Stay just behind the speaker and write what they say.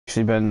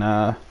Actually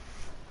been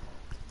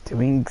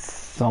doing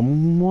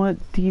somewhat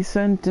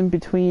decent in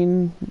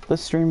between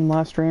this stream and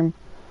last stream.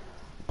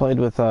 Played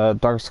with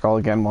Dark Skull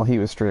again while he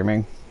was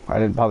streaming. I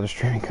didn't bother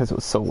streaming because it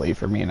was so late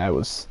for me and I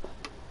was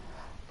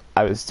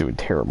doing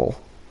terrible.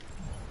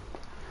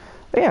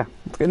 But yeah,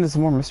 let's get into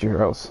some more Mystery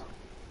Heroes.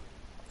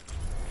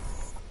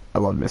 I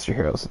love Mystery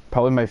Heroes.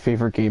 Probably my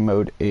favorite game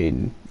mode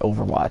in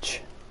Overwatch.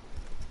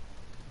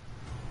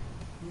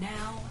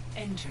 Now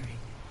entering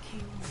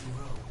King's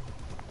Row.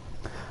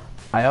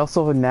 I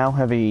also now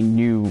have a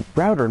new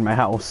router in my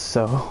house,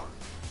 so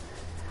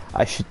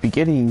I should be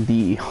getting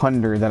the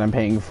 100 that I'm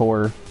paying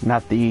for,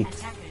 not the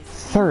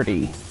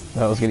 30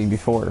 that I was getting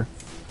before. It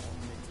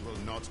will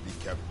not be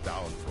kept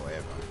down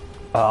forever.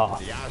 Oh.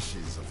 The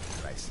ashes of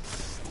the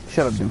crisis.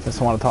 Shut up,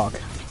 Doomfist, I want to talk.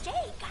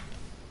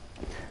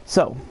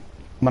 So,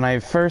 when I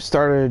first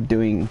started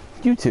doing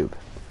YouTube,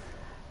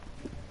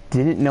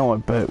 didn't know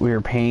it, but we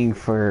were paying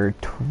for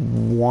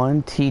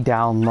 20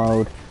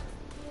 download,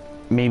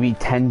 maybe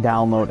 10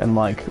 download, and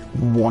like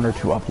 1 or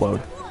 2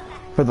 upload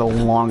for the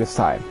longest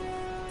time.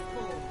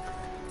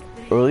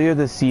 Earlier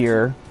this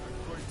year,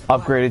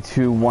 upgraded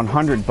to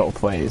 100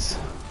 both ways.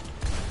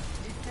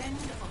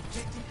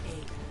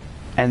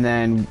 And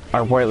then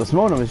our wireless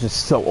modem was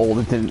just so old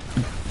it didn't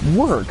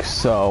work,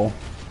 so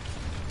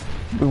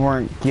we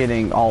weren't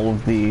getting all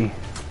of the...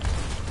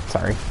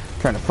 Sorry,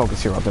 trying to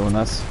focus here while doing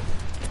this.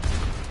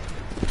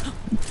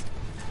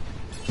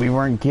 We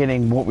weren't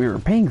getting what we were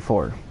paying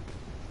for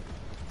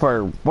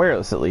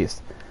wireless at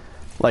least.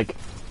 Like,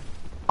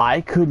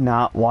 I could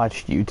not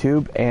watch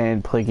YouTube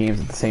and play games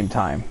at the same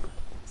time.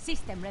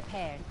 System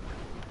repaired.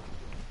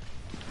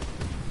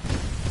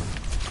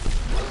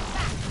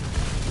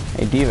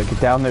 Hey Diva, get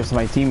down there so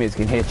my teammates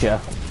can hit ya.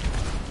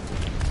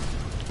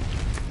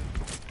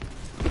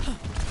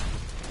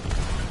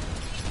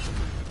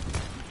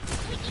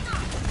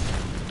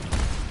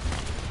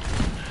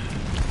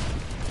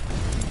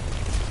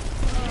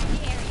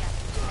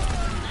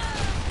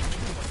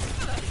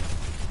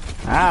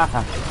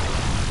 Ah!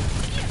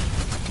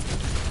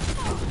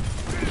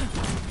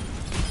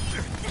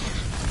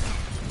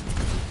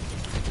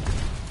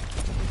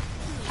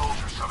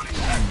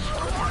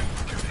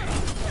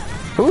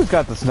 Who's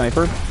got the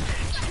sniper?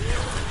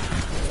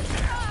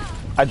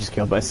 I just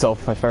killed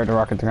myself. I fired a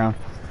rocket to the ground.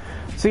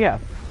 So yeah,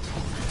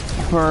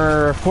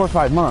 for 4 or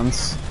 5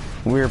 months,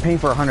 we were paying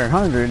for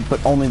 100,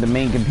 but only the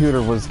main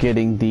computer was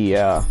getting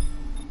the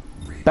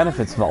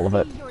benefits of all of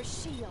it.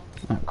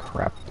 Oh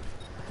crap.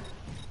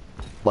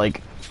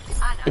 Like,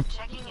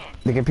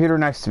 the computer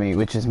next to me,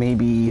 which is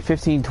maybe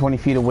 15-20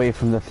 feet away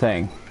from the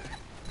thing,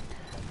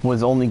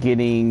 was only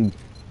getting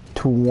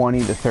 20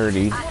 to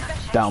 30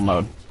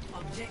 download.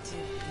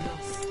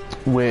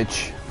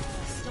 Which,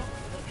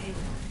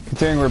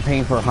 considering we're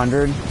paying for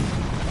 100,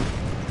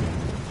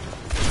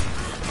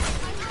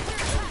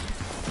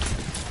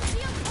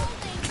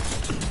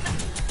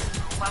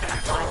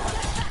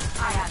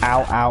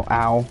 ow, ow,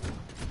 ow.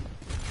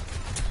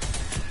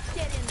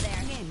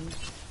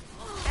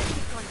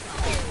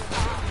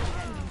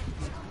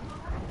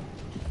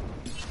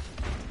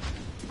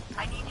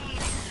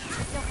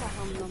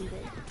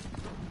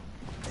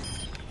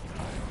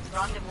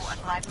 Rendezvous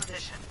at my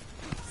position.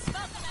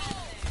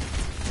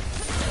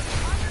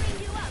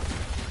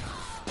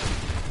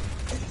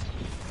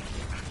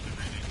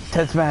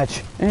 Intense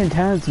match!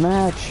 Intense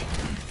match!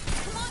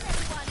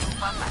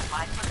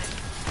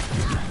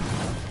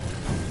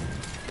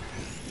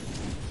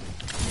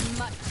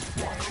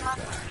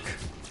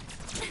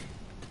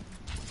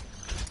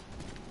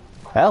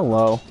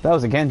 Hello, that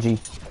was a Genji.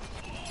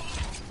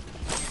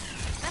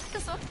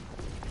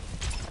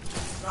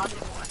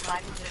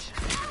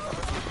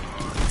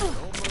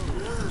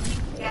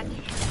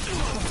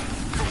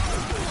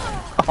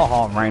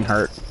 Oh,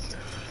 Reinhardt.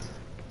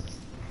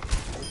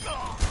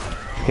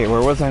 Okay,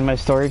 where was I in my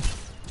story?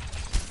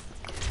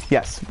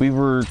 Yes, we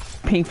were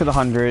paying for the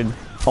 100,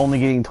 only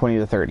getting 20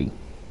 to 30.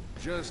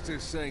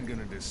 Justice ain't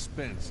gonna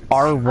dispense it.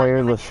 Our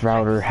wireless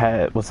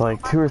router was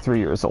like 2 or 3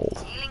 years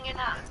old.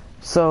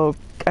 So,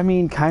 I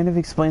mean, kind of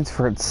explains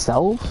for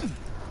itself,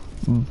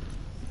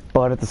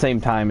 but at the same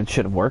time, it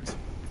should have worked.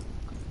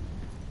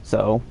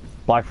 So,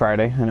 Black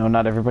Friday. I know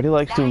not everybody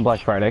likes doing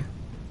Black Friday.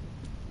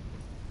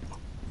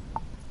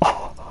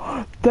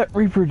 Oh, that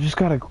Reaper just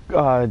got a,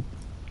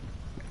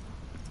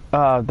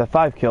 the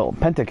 5-kill,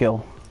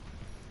 pentakill.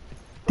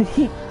 Did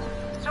he?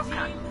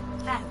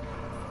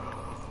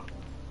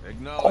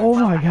 Oh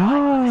my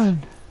god!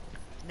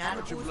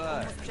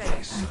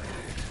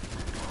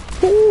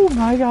 Oh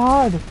my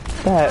god!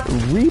 That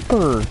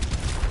Reaper!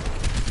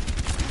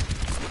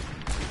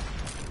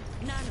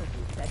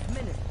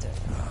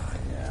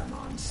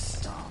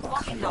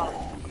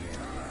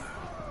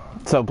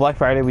 So Black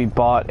Friday we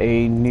bought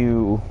a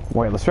new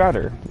wireless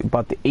router. We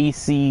bought the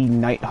AC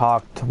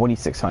Nighthawk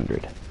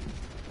 2600.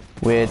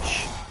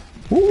 Which...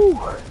 Woo!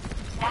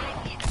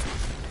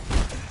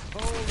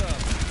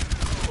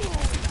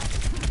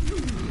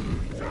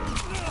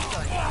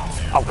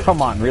 Oh,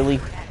 come on, really?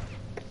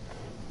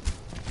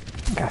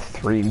 I got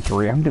 3 and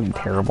 3. I'm doing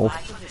terrible.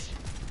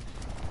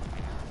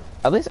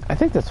 At least I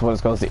think that's what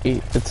it's called.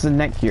 It's the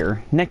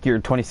Netgear.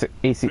 Netgear 26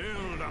 AC.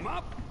 Build 'em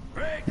up,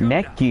 break 'em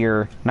down.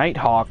 Netgear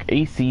Nighthawk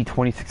AC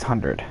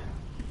 2600.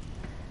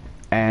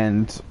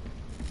 And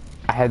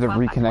I had to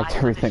reconnect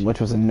everything, which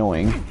was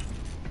annoying.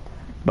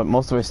 But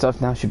most of my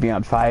stuff now should be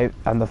on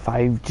the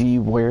 5G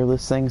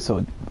wireless thing, so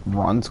it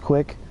runs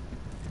quick.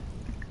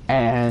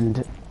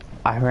 And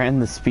I ran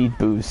the speed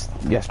boost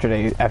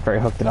yesterday after I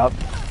hooked it up.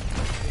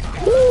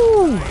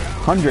 Woo!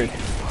 100.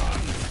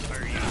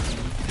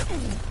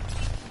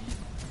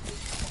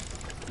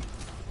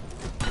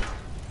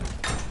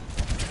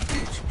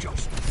 It's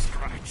just a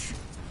scratch.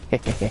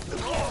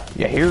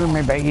 You hear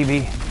me,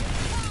 baby?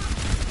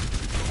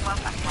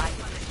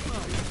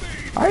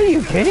 Are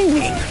you kidding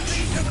me?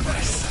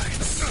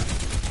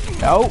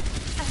 No.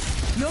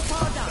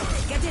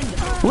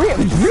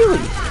 Really?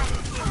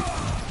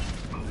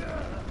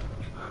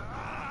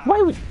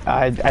 Why would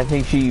I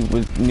think she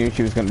knew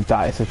she was gonna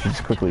die, so she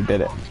just quickly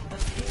did it.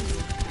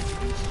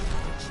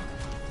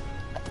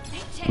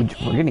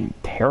 We're getting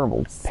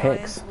terrible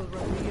picks.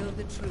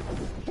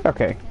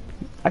 Okay,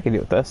 I can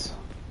deal with this.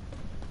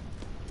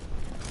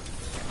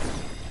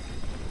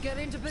 Get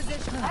into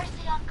position.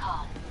 Mercy on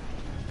call.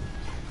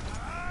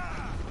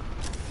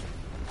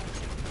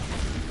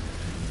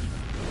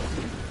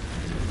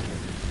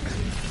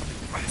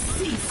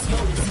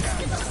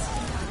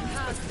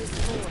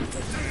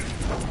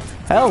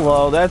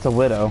 Hello, that's a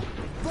widow.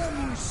 Tell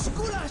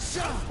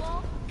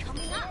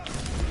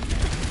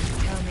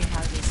me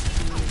how this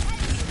feels.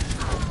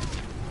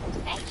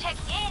 Paycheck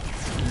in.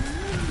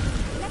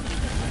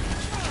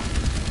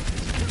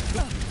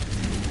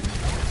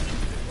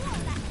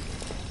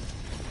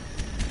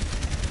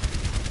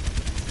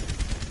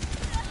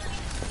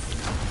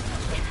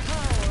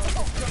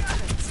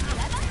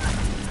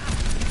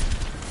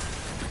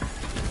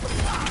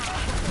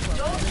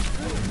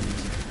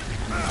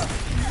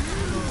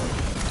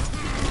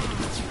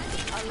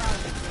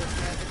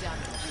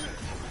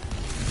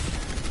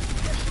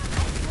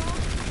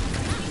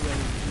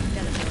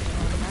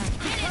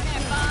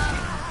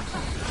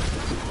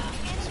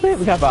 Sweet,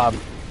 we got Bob.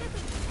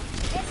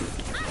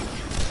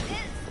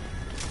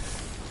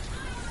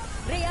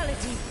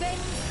 Reality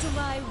bends to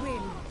my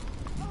will.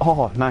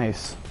 Oh,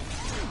 nice.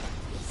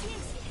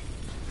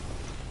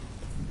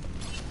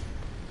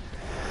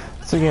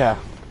 So yeah,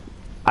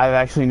 I've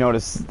actually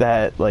noticed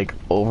that like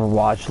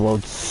Overwatch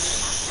loads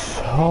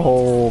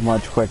so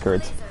much quicker.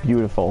 It's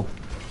beautiful.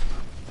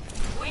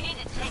 We need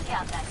to take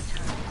out that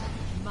turret.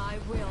 My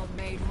will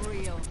made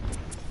real.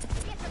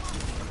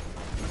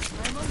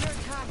 I'm under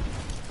attack.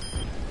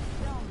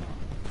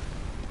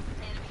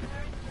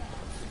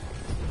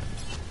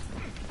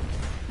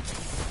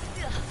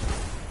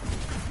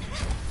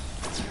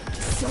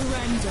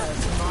 Surrender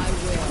to my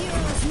will.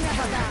 Heroes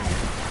never die.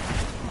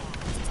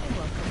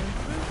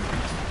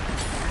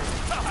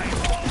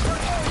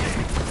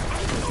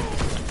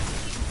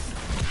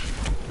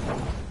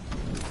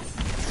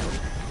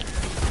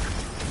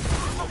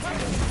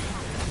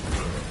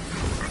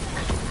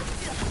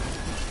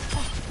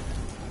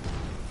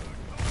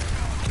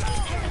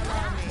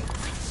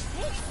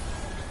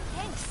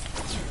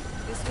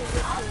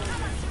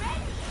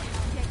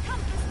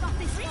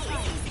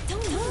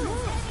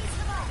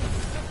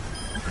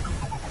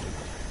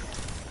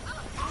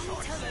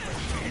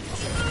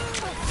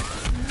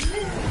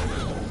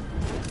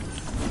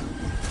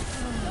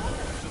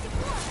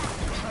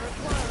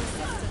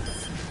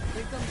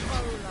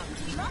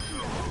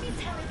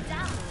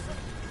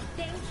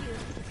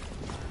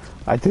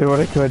 I did what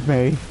I could,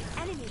 May.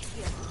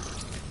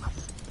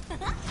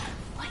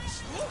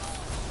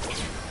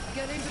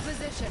 Get into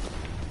position.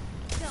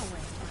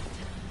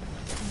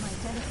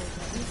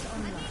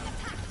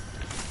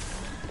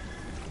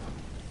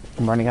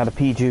 I'm running out of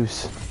pea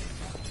juice.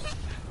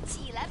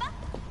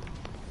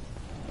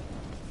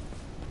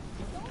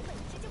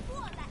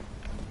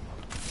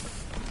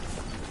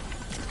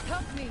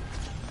 Help me.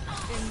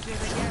 Into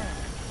the air.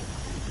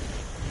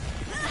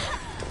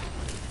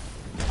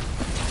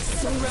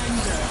 Surrender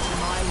to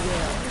my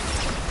will.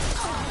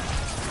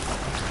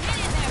 Get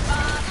in there,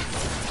 Bob.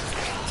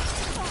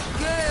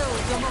 Gale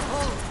the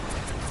Mahal.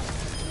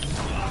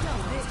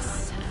 This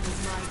is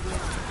my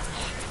will.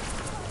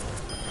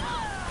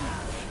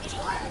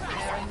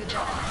 Preparing the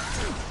dawn.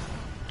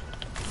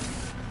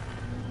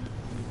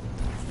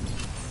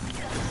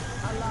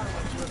 Allow it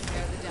to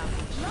repair the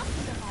damage.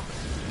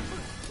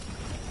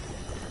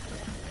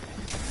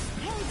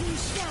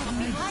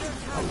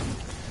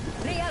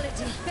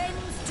 Reality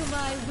bends to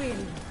my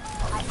will.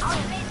 I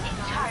automate in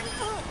charge.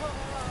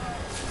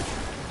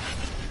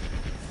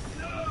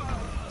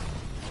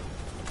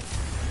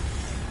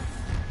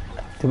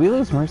 Did we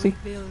lose Mercy?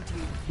 Build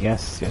you.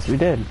 Yes, yes we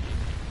did.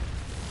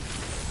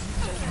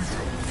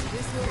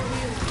 This will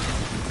heal you.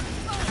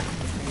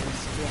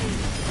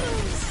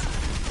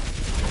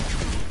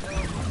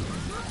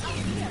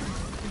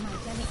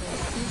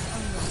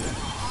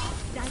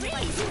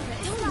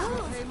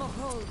 Hey,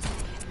 Mahal.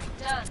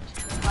 Done.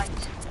 Right.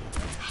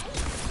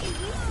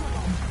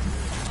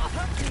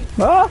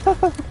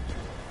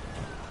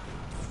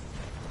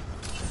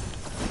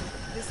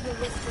 This will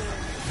restore.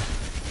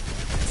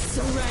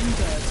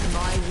 Surrender to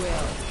my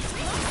will.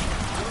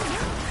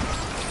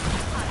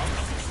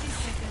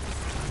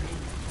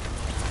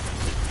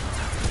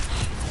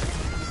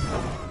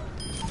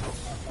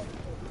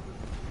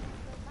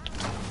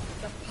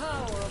 The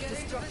power of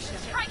destruction.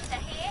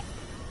 Tracer here.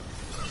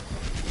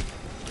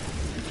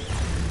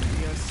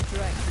 Your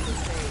strength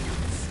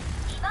fades.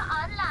 Diva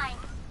online.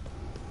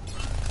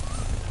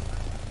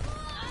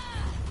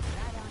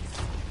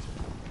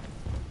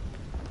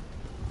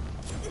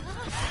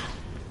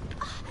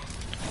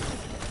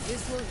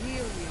 This will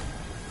heal you.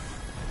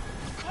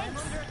 I'm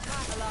under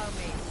attack. Allow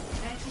me.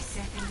 30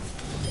 seconds.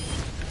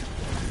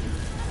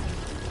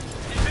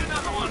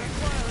 Another one. This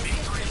will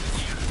restore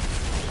you.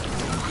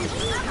 Tell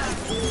me how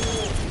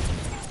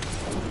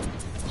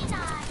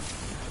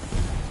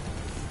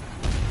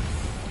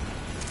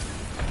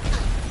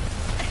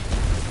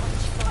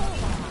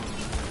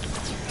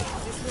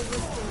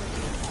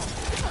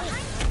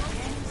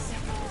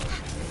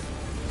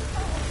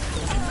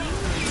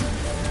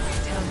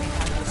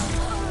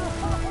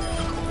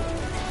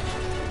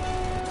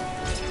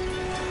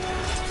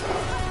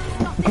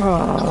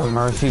Oh,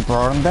 Mercy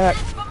brought him back.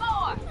 For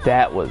more.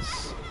 That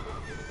was...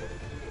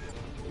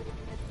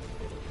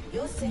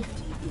 Your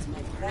safety is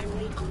my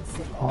primary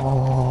concern.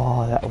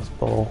 Oh, that was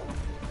bull.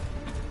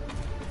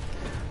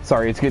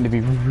 Sorry, it's going to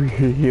be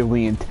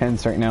really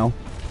intense right now.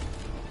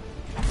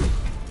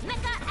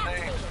 Mecha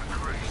active.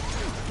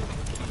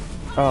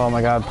 Oh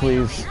my god,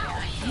 please.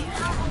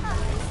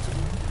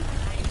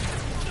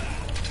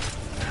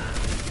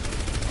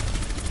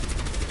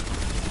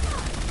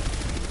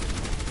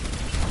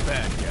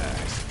 Bad guys.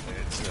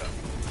 It's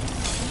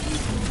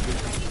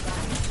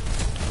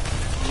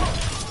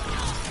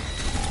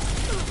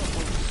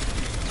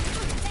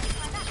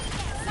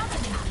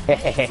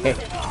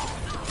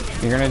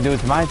You're gonna do it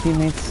to my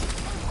teammates?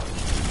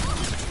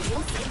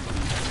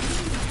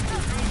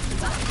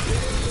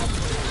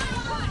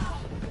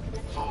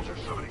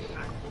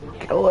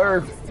 Kill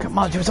her! Come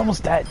on, she was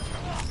almost dead.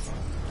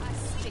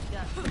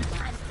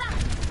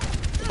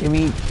 Give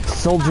me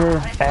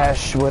Soldier,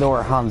 Ash, Widow,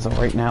 or Hanzo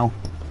right now.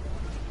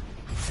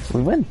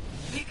 We win.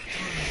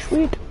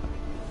 Sweet.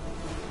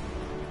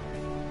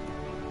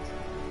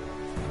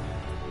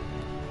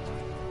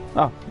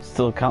 Oh,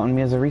 still counting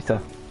me as a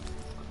Risa.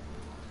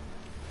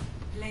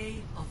 play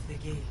of the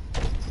game.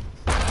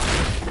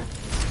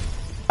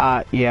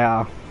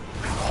 Yeah.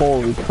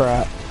 Holy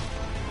crap.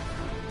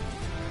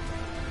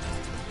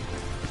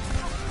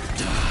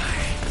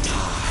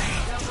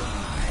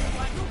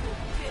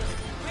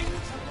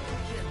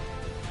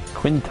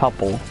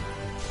 Quintuple.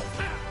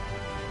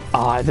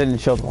 Ah, I didn't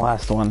show the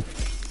last one.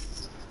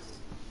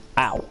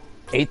 Ow.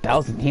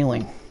 8,000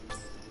 healing.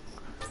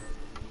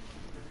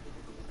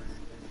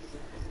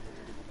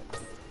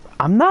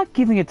 I'm not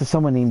giving it to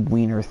someone named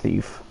Wiener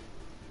Thief.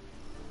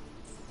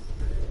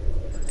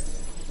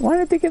 Why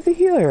did they give the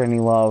healer any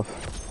love?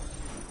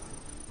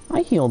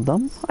 I healed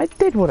them. I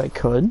did what I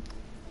could.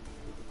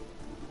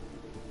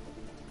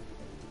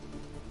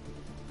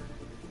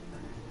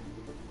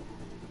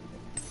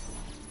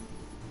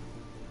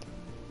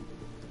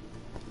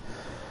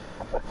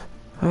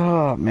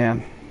 Oh,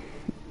 man.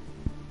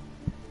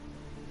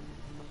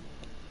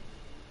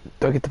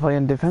 Do I get to play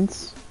in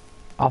defense?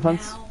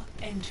 Offense? Now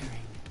entering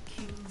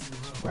King's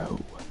Row. Row.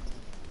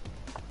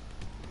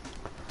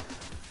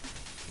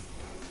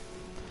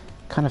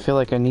 Kind of feel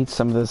like I need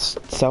some of this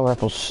sour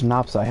apple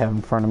schnapps I have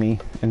in front of me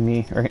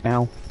right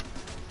now.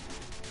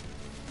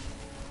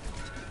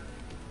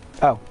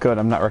 Oh, good,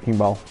 I'm not Wrecking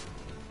Ball.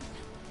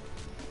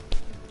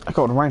 I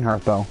go with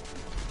Reinhardt though.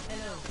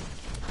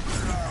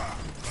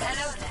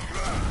 Hello there.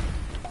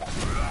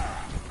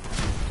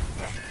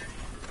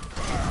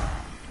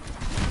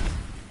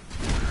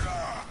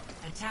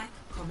 Attack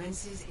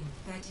commences in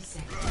 30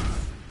 seconds.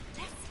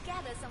 Let's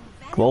gather some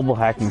value. Global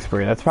hacking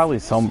spree, that's probably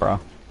Sombra.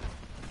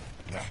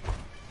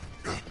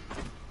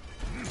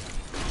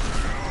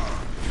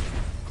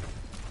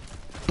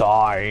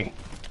 Die.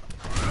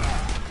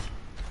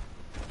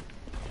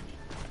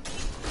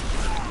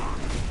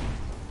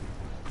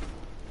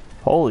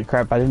 Holy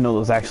crap, I didn't know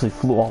those actually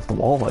flew off the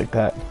wall like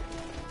that. 5,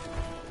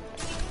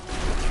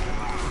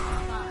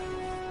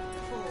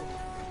 4,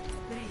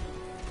 3,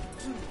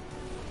 2,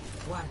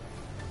 1.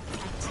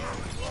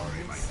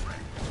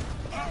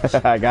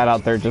 Attack. I got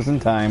out there just in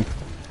time.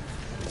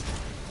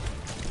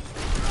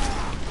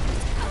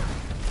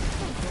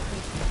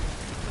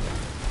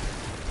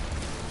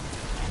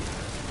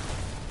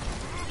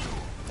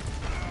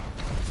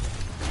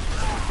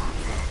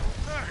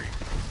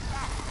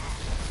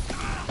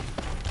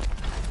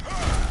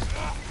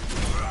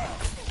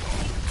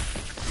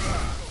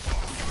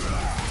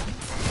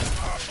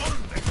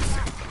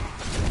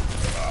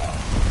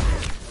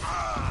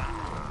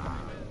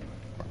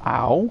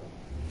 Ow.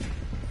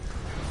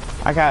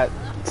 I got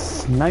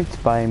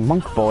sniped by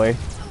Monk Boy.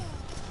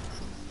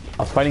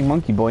 I was fighting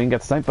Monkey Boy and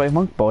got sniped by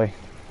Monk Boy.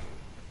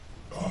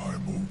 I'm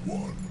a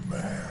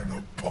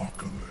one-man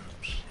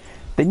apocalypse.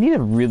 They need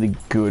a really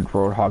good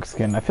Roadhog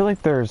skin. I feel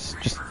like it's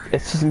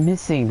just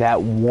missing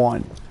that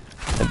one.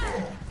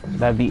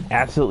 That'd be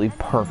absolutely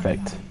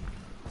perfect.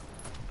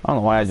 I don't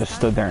know why I just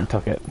stood there and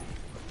took it.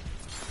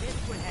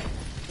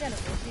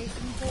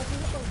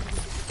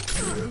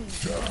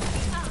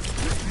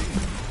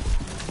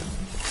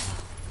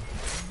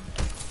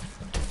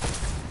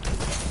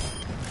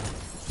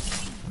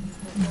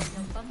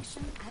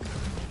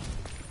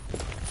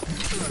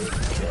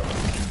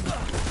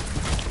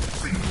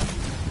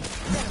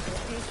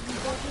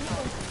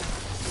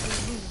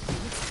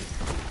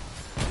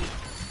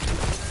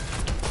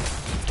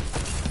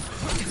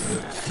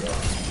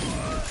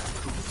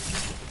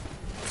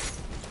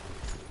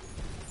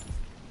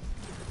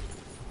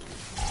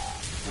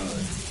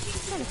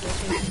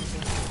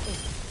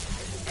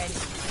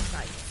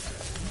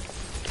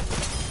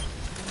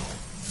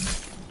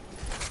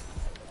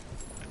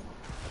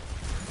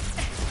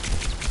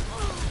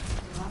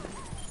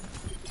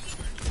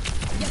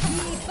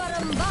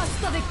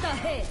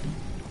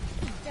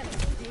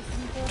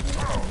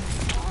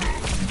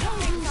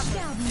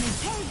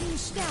 Helden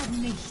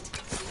sterben nicht.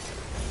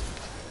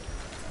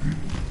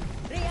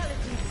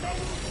 Reality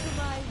bends to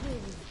my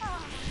will.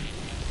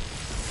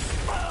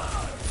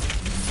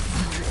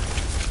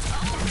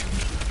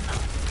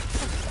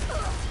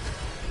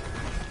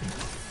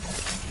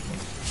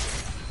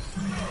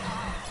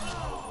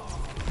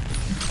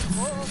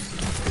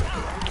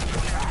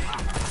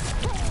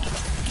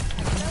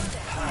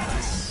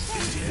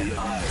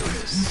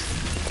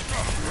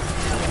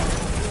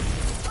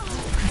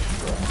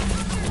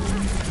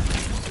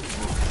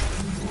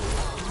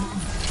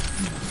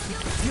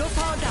 You're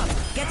powered up.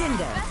 Get in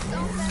there.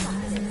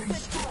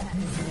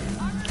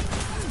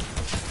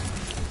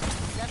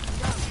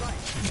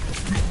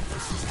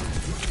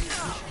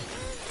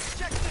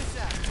 Check this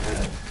out.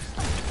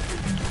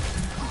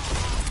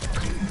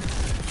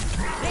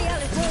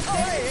 Reality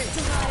bends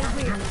to my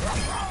will.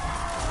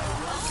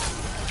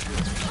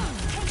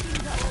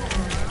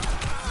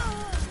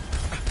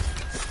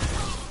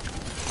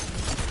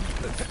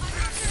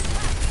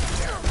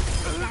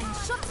 Dein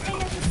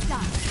Schutzengel ist da.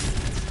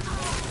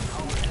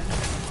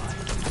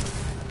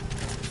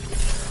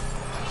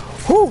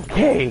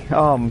 Okay,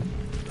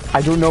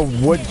 I don't know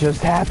what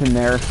just happened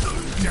there.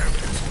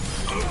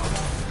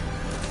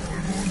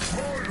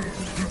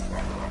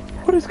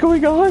 What is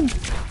going on?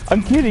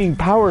 I'm getting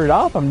powered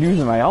up, I'm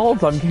using my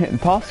ults, I'm getting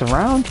tossed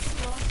around.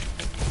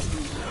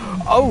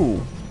 Oh!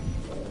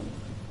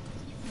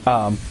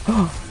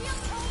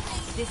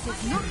 This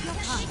is not your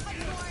time.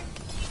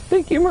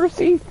 Thank you,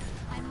 Mercy!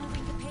 I'm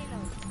moving the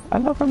payload. I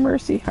love our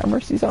Mercy. Our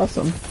Mercy's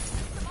awesome.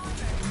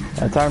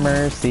 That's our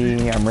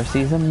Mercy. Our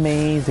Mercy's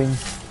amazing.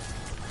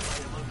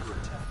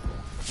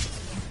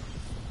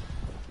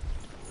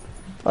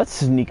 Let's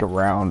sneak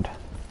around.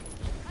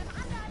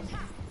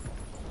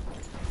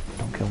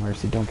 Don't kill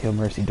Mercy, don't kill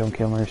Mercy, don't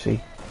kill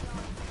Mercy.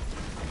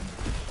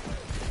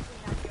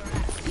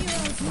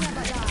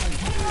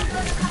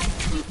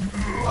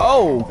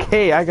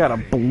 Okay, I got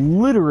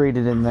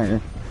obliterated in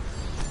there.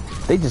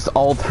 They just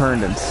all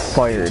turned and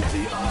fired.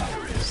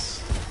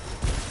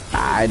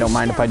 I don't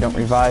mind if I don't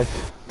revive.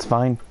 It's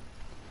fine.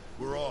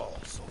 We're all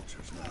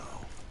soldiers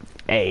now.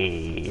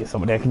 Hey,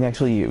 somebody I can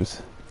actually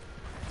use.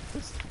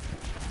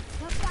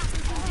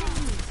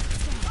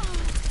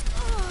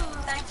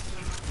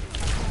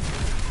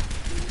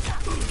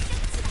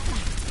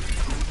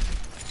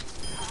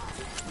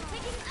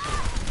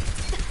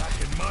 Back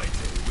in my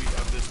day, we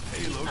have this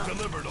payload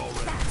delivered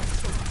already.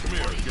 Come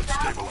here and get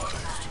stabilized.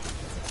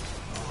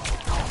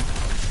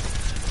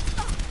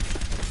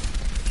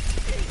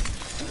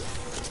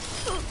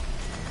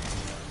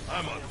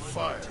 I'm on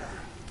fire.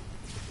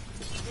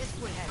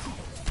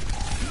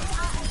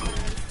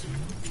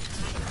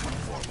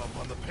 Form up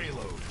on the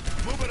payload.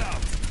 Move it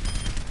out.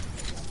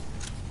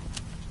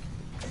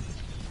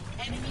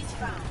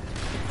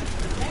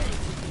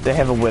 They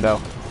have a widow.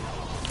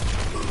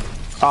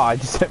 Oh, I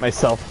just hit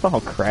myself. Oh,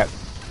 crap.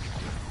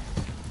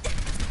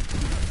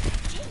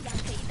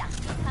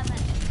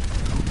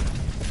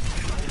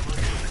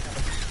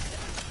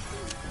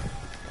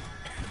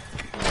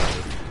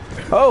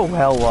 Oh,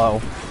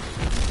 hello.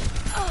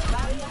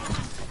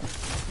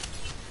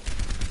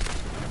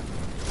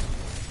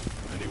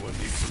 Anyone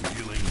need some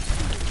healing?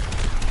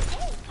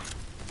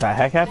 The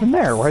heck happened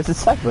there? Why is it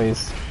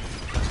sideways?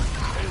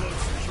 Payload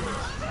secure.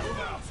 Move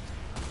out.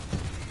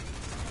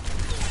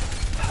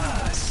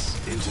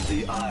 Pass into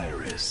the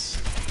iris.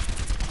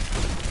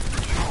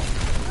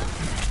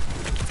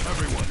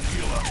 Everyone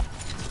heal up.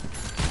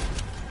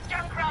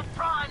 Junkrat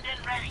primed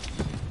and ready.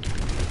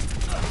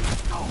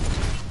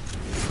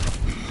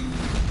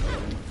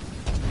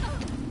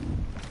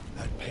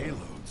 That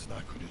payload's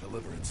not going to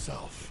deliver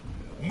itself.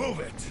 Move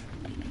it!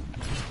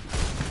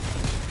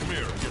 Come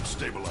here and get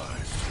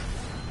stabilized.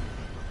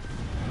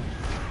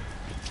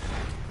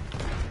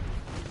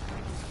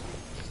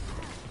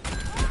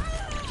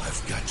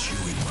 I've got you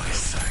in my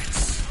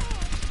sights.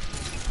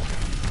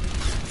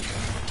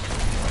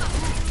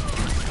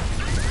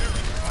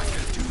 I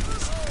can do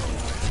this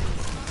almost.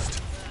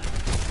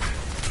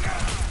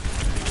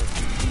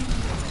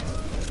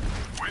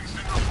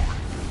 Winston report.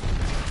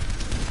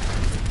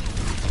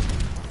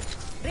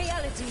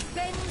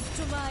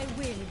 I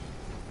will.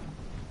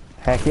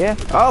 Heck yeah.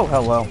 Oh,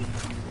 hello.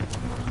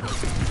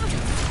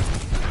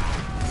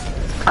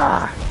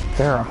 Ah,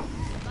 Sarah.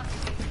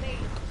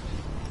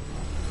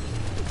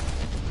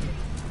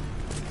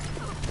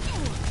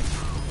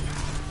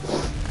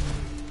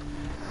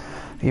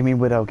 Give me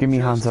Widow, give me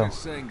Hanzo.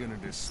 Justice ain't gonna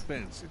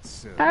dispense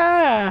itself.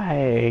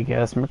 I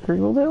guess Mercury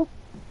will do.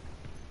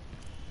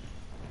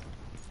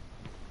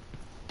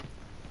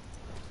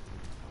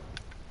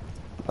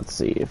 Let's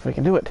see if we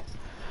can do it.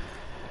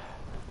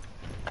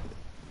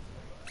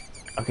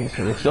 Okay,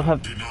 so they still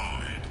have...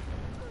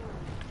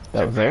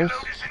 That was theirs?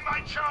 Payload is in my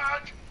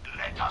charge.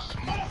 Let us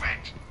move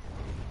it.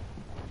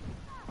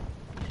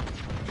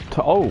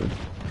 Oh.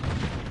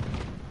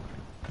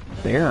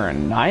 They're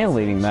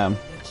annihilating them.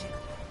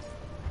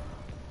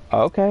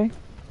 Okay.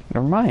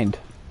 Never mind.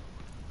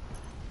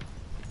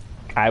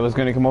 I was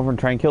going to come over and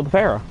try and kill the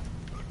Pharaoh.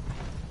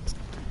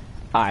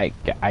 I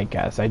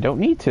guess I don't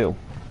need to.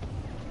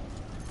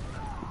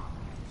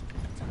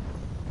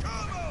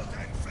 Come out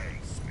and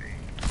face me.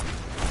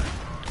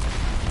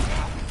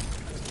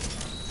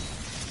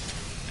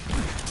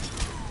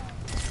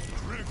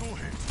 Critical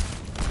hit.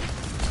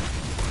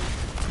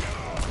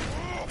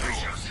 We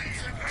shall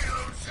seize the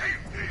payload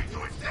safely to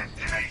its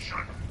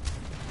destination.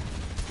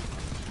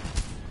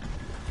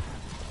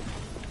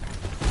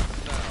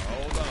 Now,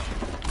 hold on.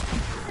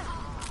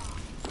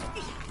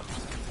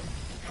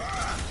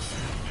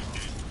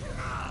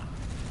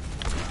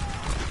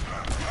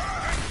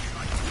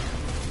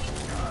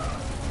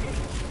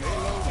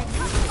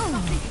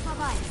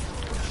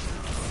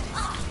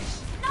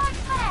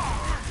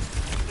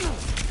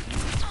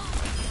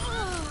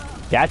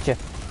 Gotcha.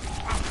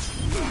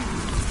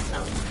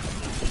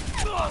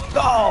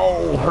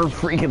 Oh, her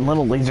freaking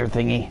little laser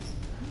thingy.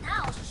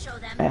 Now to show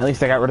them. At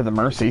least I got rid of the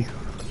Mercy.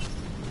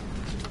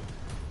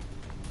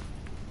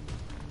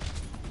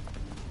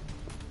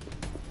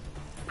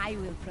 I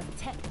will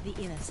protect the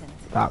innocent.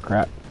 Oh,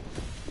 crap.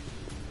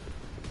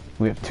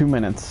 We have 2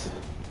 minutes.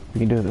 We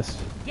can do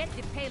this. Get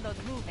the payload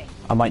moving.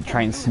 I might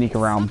try and sneak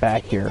around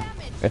back here,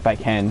 if I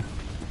can.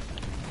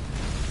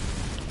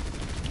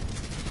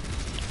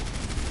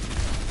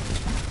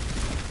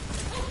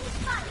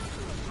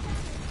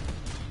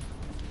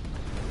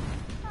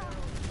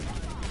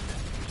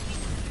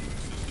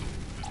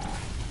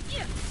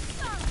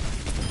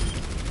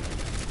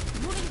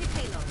 Moving the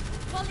payload.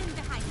 Fall in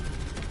behind me.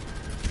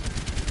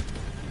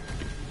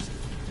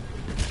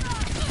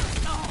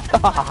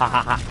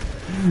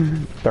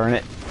 Darn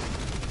it.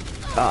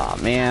 Oh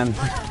man.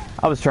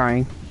 I was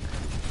trying.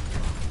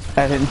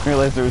 I didn't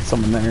realize there was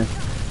someone there.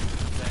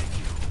 Thank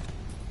you.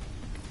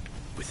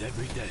 With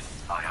every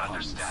death, I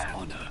understand.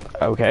 Honor.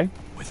 Okay.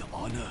 With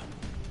honor,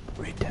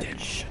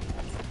 redemption.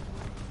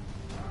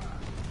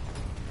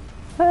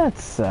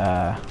 That's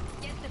Get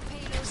the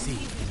payload See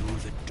moving. through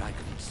the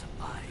dragon's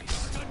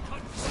eyes.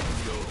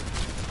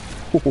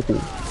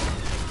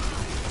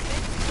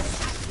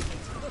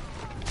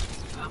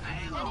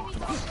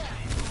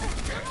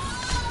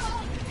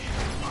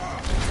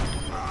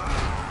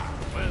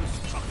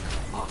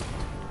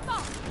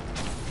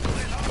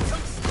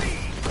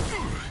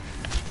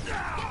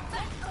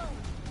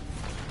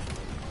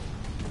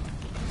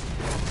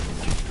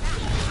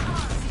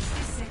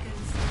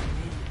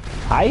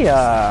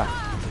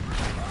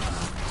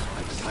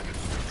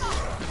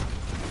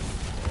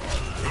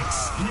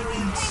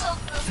 Experience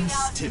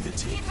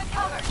festivity.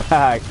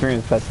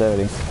 Experience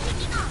festivity.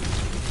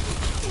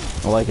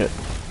 I like it.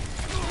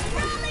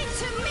 Rally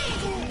to me.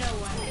 No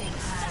one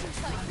thinks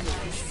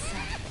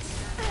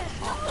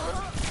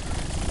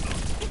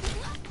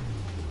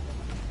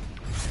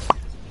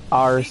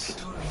Ours.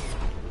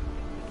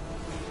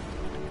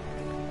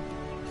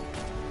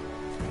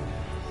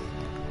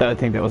 I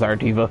think that was our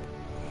diva.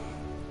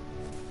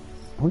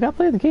 We gotta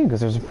play the game because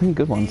there's some pretty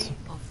good ones.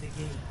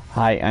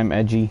 Hi, I'm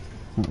Edgy.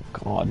 Oh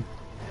god.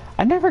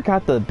 I never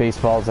got the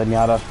baseball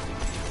Zenyatta.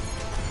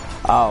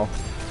 Oh,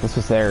 this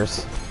was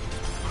theirs.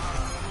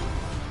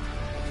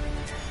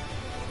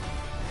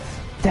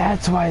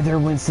 That's why their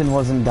Winston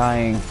wasn't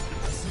dying.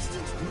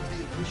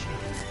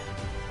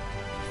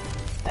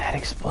 That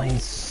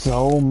explains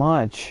so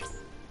much.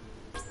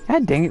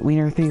 God dang it,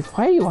 Wiener Thief.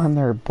 Why are you on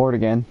their board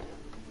again?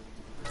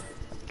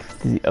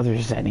 The other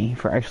Zenny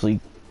for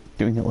actually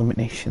doing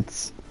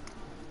eliminations.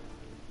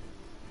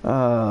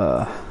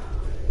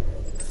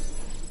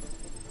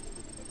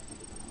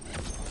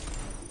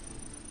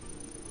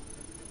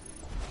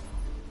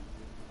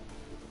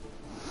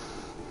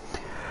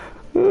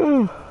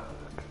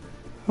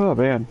 Oh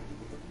man.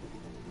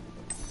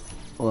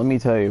 Well, let me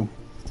tell you,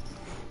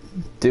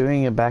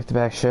 doing a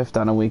back-to-back shift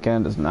on a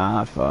weekend is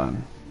not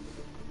fun.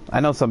 I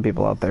know some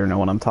people out there know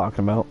what I'm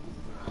talking about.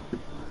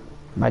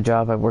 My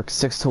job, I work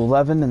 6 to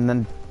 11 and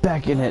then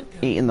back in at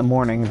 8 in the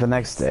morning the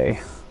next day.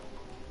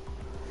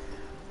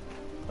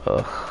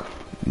 Ugh.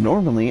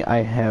 Normally I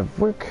have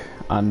work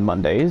on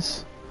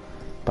Mondays,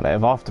 but I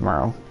have off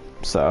tomorrow,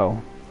 so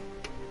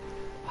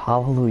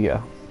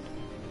hallelujah.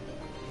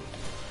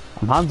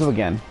 I'm Hanzo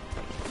again.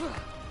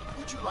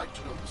 Would you like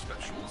to know the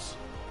specials?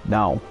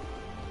 No.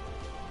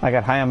 I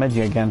got high on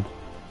Meiji again.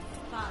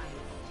 5,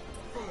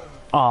 4,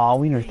 Aw,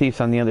 Wiener Thief's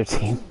on the other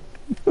team.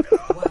 1.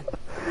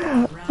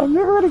 I'm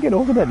never gonna get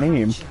over that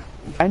name.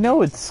 I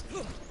know it's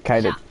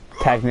kind of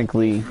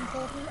technically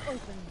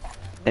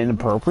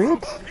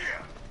inappropriate,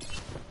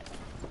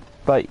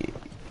 but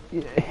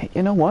you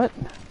know what?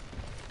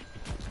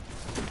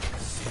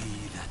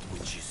 See that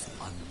which is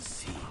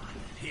unseen.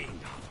 King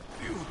of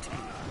beauty.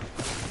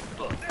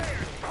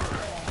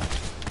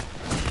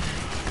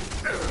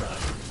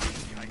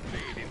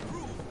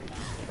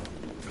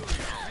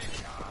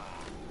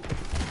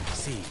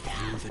 See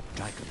through the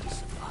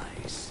darkness of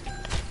eyes.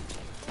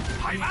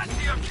 I'm at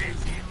the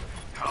objective.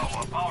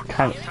 How about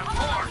Kind some of.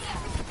 support?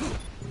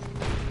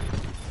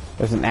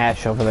 There's an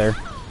Ash over there.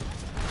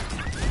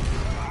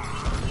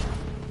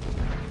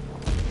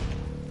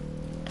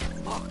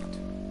 Locked.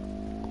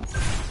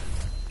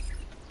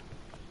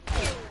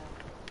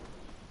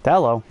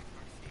 Hello.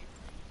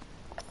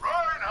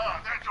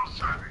 Reinhardt at your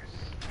service.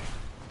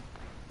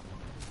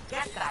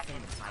 Get back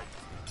in the fight.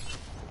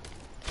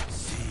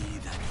 See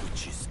that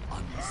which is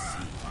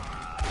unseen.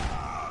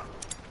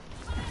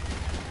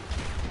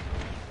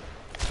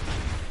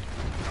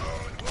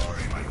 Don't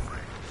worry, my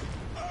friend.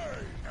 I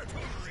have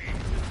agreed.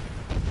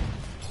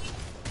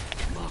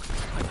 Locked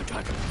by the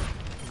dragon.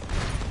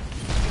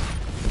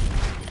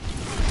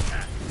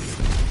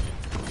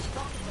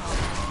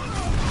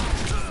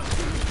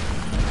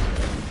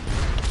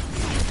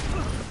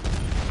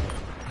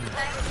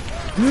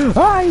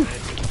 Hi!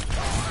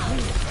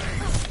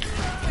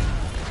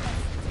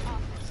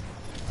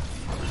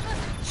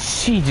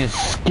 She just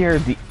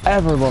scared the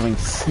ever-loving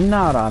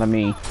snot out of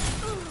me.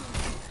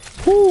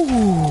 Woo!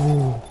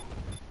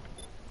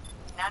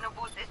 Nano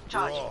boost is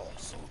charging.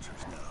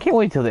 Can't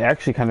wait till they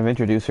actually kind of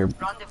introduce her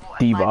Rendezvous at my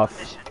debuff.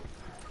 position.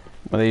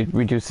 When they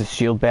reduce the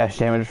shield bash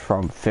damage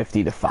from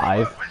 50 to 5.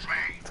 With me.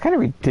 It's kind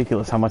of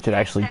ridiculous how much it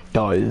actually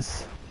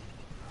does.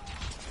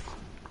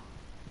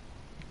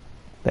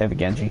 They have a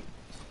Genji.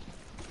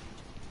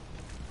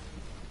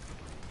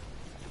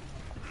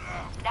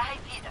 Daheim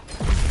wieder.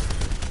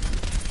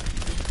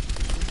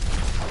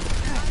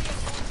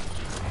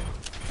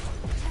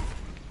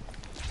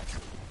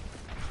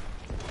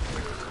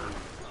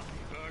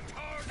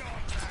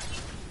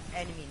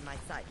 Enemy in my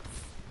sights.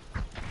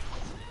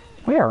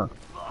 Where?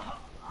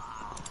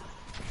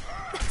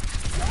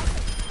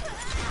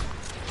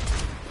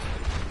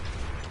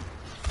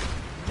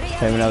 They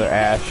have another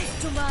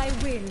Ash. To my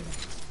will.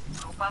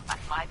 Group up at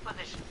my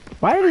position.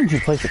 Why didn't you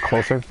place it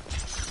closer?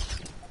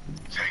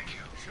 Thank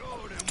you.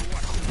 Show them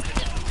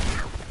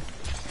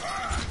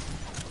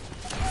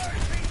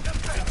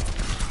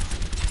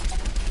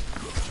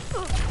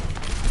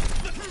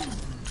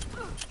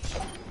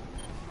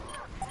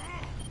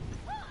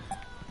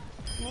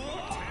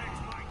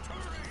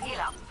Heal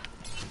up.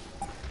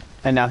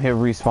 And now he'll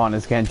respawn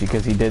as Genji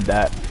because he did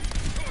that.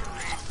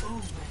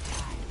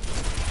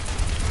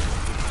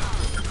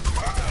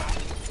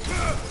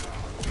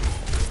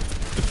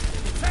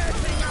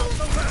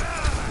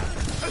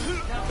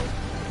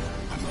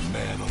 I'm a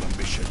man on a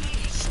mission.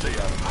 Stay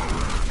out of my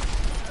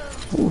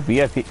way. Ooh,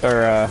 VIP,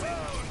 or,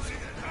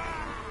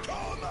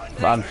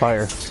 on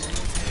fire.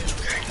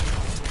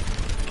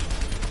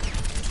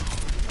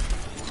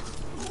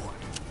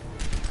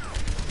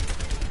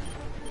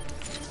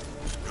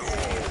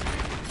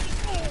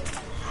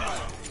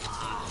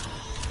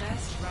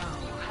 First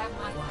round. Have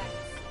my way.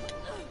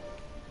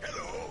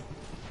 Hello.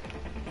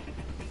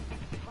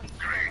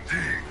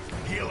 Greeting.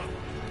 Heal him.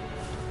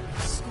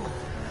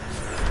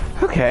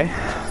 Okay.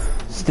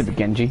 Stupid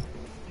Genji.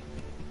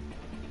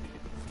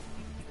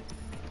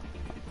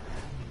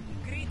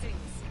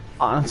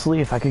 Honestly,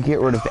 if I could get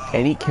rid of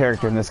any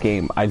character in this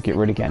game, I'd get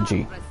rid of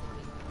Genji.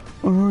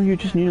 Oh, you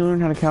just need to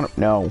learn how to counter.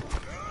 No.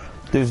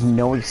 There's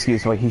no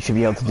excuse why he should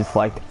be able to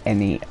deflect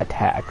any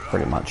attack,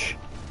 pretty much.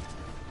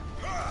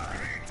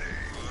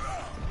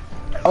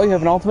 Oh, you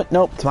have an ultimate?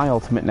 Nope, it's my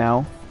ultimate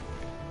now.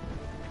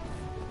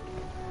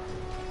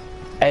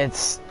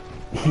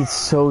 He's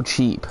so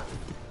cheap.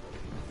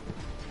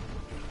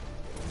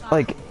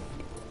 Like,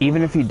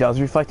 even if he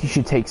does reflect, he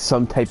should take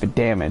some type of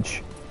damage.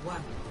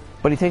 1.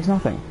 But he takes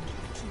nothing.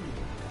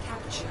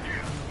 Capture.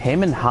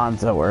 Him and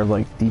Hanzo are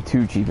like the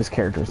two cheapest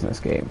characters in this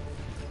game.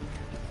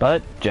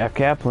 But Jeff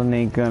Kaplan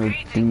ain't gonna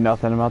do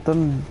nothing about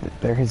them.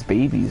 They're his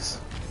babies.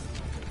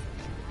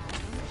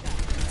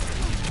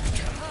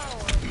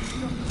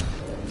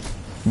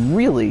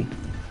 Really?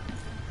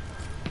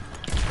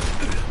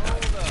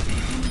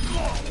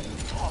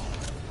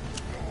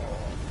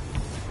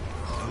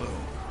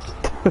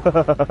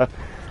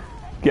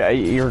 Yeah,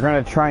 you're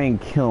gonna try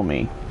and kill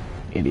me,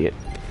 idiot.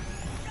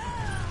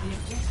 The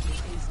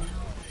objective is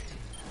now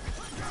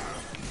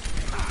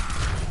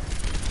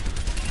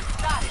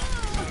Got it.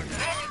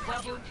 Ready for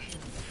duty.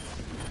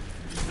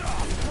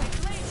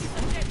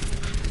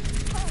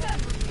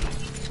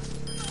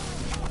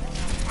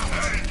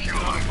 Thank you,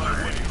 my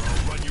friend.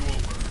 I'll run you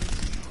over.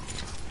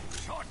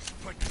 Such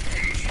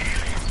fatigue.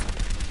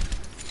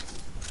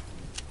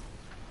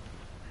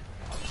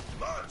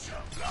 Much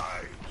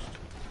obliged.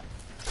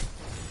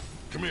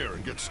 Come here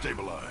and get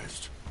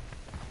stabilized.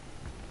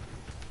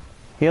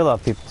 Heal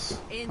up, peoples.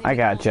 I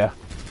gotcha.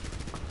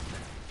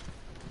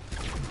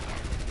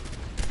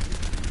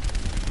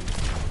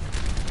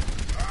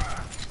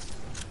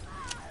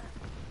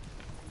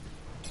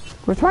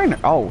 We're trying to.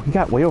 Oh, he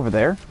got way over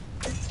there.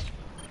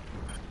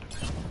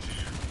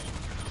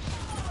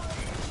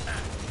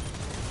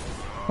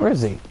 Where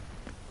is he?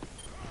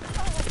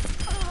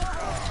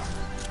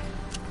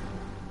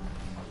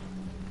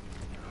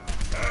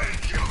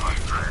 Thank you, my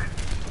friend.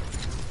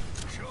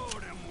 Show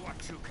them what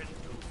you can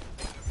do.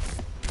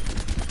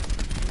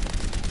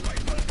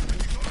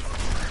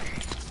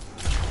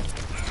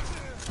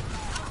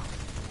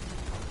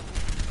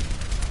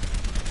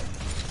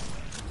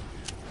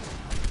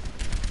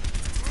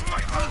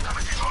 My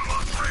ultimate is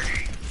almost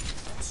ready.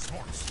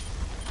 Swords.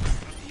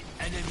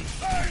 The enemy.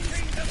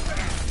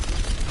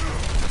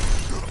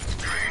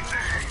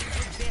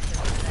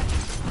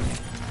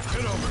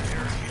 Get over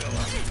here,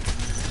 healer.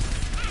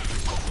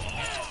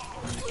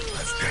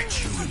 I've got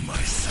you in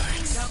my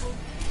sights.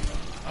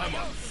 I'm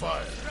on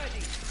fire.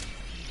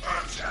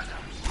 Earth's ready.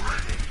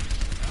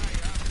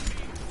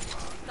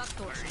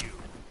 Where are you?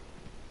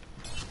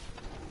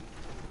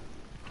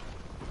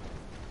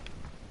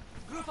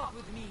 Group up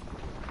with me.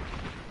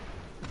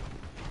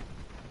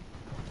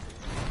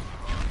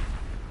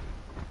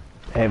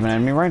 Hey, man,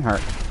 enemy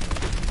Reinhardt.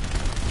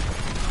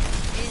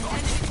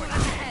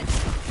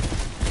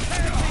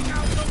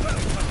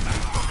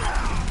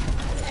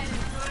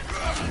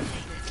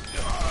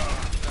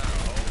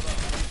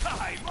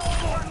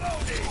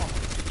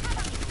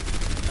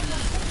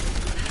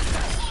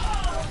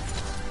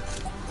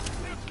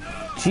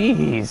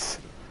 Jeez.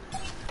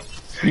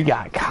 He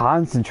got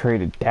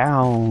concentrated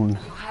down. You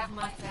have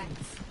my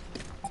thanks.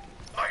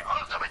 My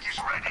ultimate is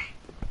ready.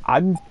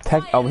 I'm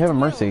tech. Oh, we have a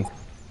mercy.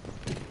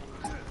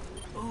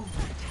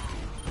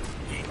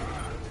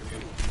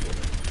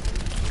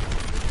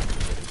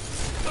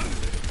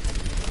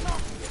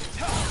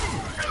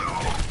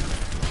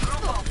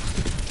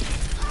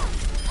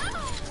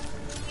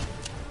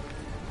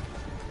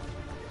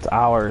 It's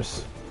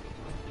ours.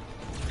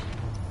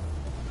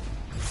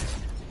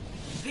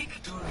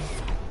 Victory.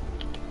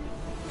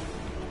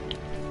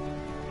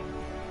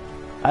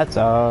 That's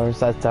ours.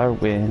 That's our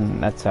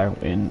win. That's our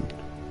win.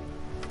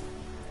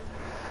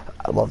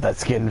 I love that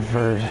skin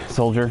for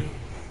Soldier.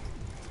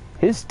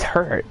 His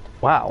turret.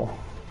 Wow.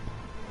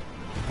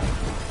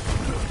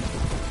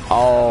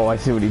 Oh, I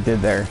see what he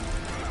did there.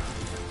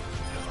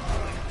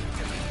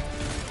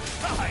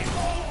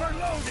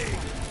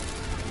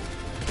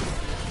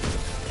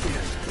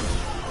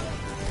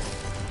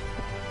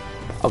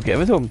 I'll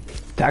give it to him.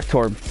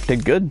 Dactor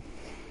did good.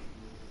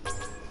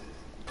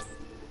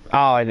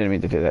 Oh, I didn't mean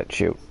to do that.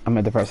 Shoot. I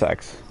meant to press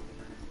X.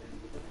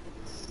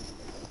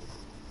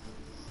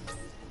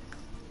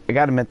 I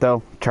gotta admit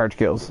though, charge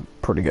kills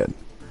pretty good.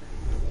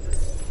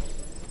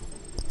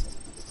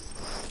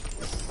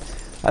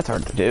 That's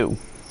hard to do.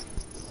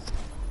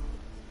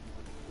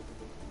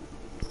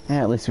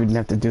 Yeah, at least we didn't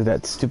have to do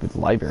that stupid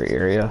library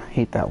area.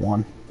 Hate that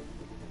one.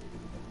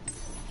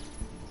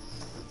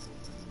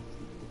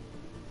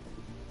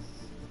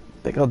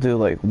 I think I'll do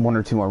like 1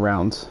 or 2 more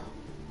rounds.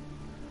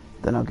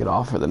 Then I'll get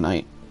off for the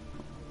night.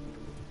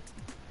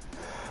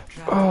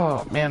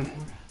 Oh, man.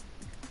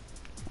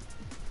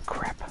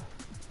 Crap.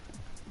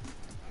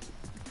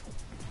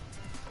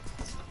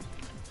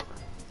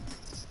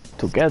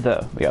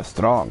 Together, we are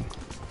strong.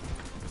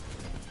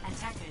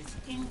 Attackers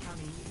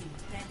incoming in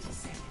 30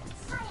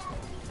 seconds.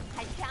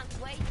 I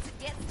can't wait to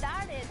get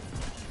started.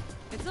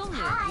 It's only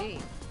a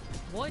game.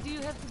 Why do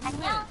you have to be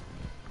mad?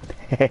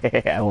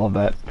 I love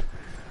that.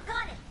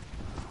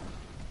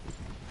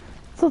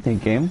 It's only a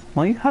game.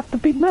 Why you have to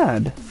be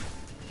mad?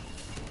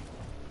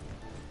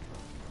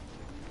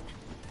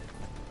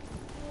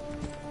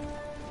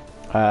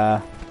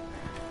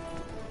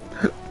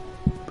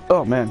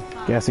 Oh man,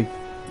 gassy.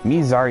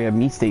 Me, Zarya,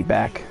 me stay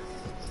back.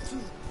 2,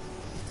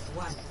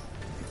 1.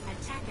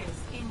 Attackers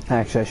incoming.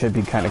 Actually, I should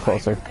be kind of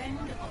closer. Defend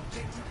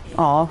objective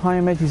A. Aw,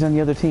 Hayameji's on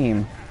the other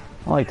team.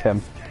 I liked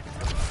him.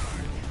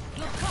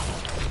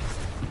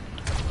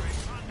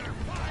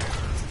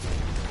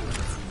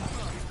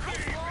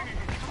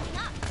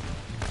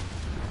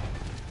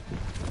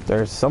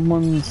 There's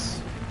someone's...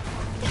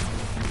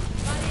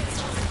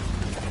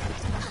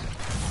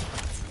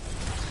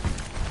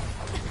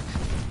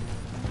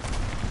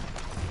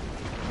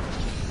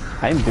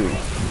 I'm doing.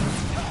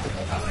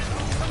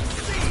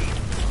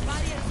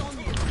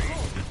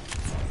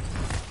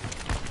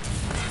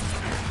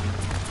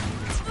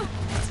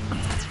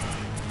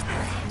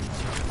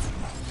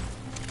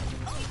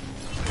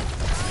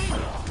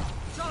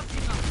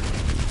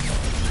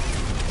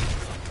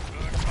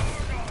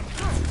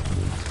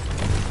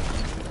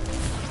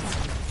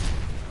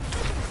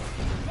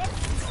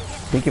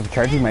 Thank you for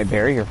charging my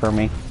barrier for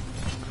me.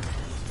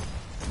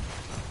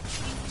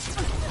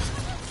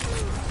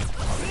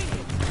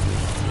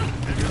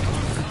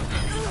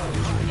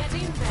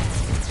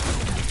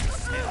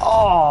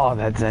 Oh,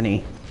 that's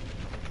Zenny.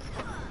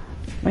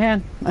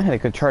 Man, I had a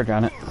good charge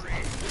on it.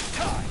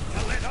 Time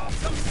to let off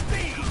some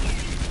steam.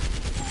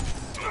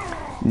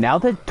 Now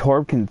that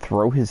Torb can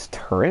throw his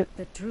turret,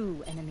 The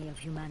true enemy of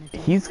humanity.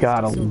 he's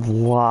got a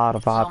lot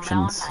of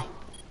options.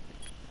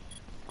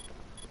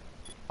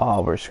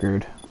 Oh, we're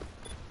screwed.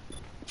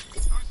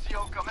 Lucio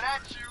coming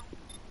at you.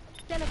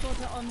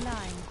 Teleporter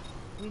online.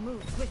 We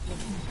move swiftly.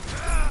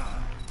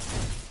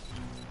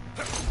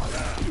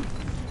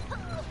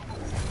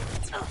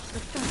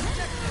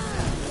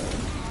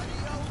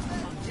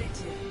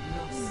 Objective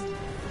lost.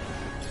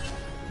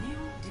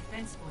 New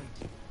defense point.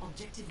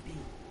 Objective B.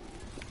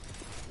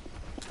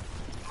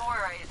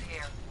 Moira is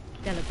here.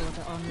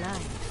 Teleporter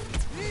online.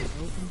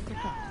 Open for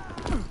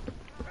thought.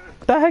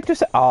 The heck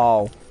just?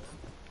 Oh,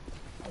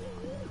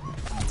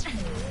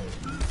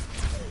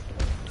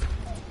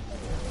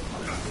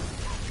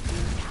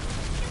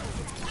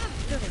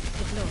 Turret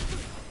deployed.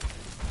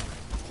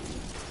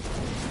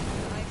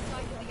 I've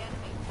sighted the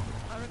enemy.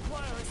 I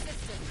require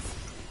assistance.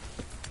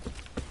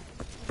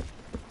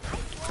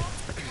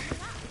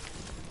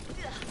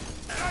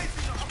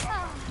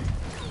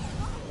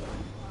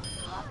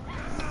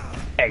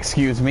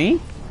 excuse me.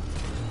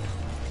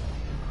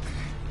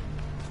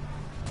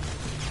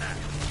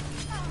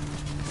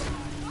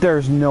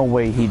 There's no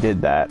way he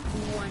did that.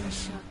 One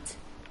shot.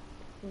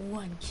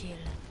 One kill.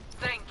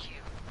 Thank you.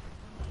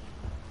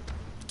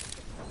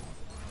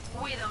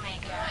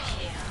 Widowmaker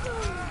here.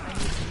 I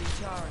need to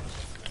recharge.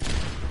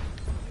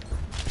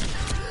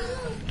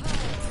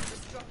 Power of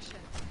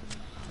destruction.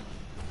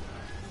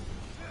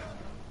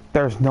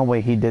 There's no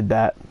way he did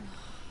that.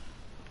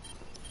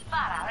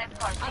 Para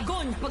reporting.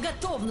 Огонь по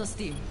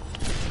готовности!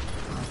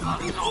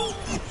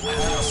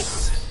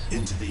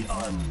 Into the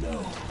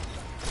unknown.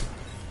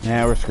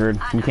 Yeah, we're screwed.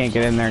 We can't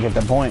get in there and get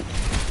the point.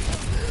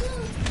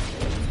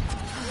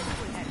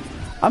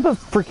 I'm a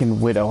freaking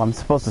widow. I'm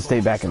supposed to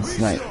stay back and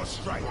snipe.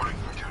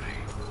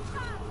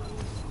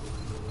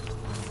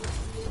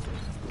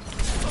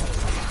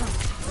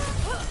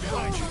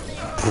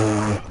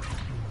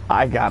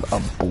 I got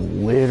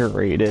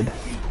obliterated.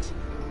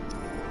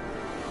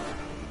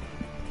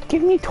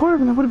 Give me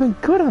Torb and I would have been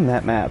good on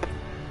that map.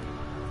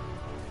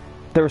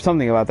 There was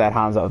something about that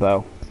Hanzo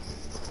though.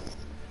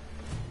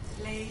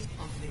 Play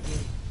of the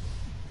game.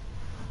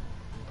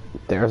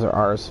 Theirs or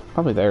ours?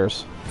 Probably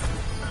theirs.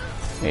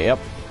 Yep.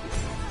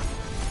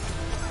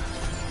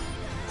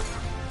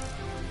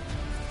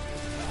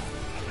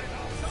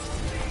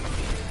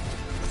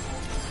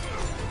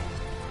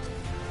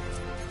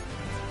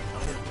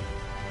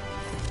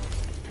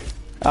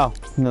 Oh,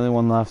 another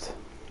one left.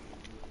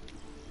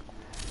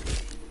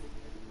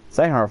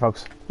 Sayonara,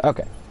 folks.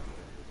 Okay.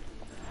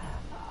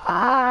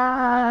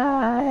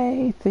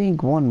 I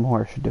think one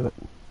more should do it.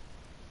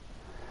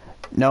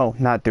 No,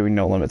 not doing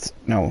no limits.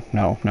 No,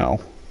 no, no.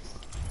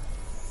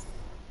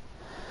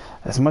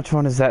 As much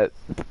fun as that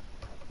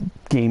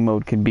game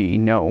mode can be,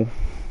 no.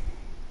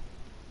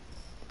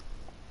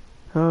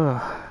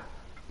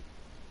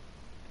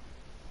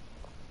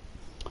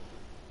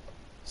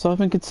 So I've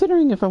been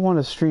considering if I want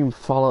to stream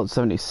Fallout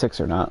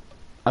 76 or not.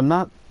 I'm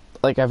not,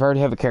 like, I've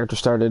already have the character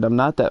started. I'm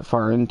not that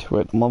far into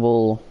it. I'm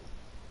level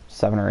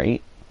 7 or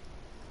 8.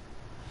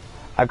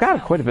 I've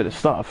got quite a bit of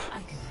stuff.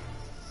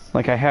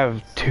 Like, I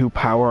have 2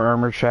 power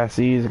armor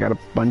chassis. I got a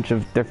bunch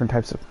of different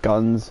types of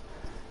guns.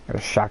 Got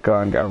a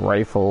shotgun, got a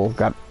rifle,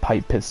 got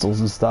pipe pistols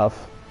and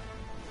stuff.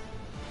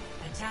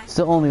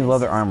 Still only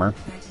leather armor.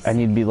 I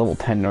need to be level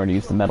 10 in order to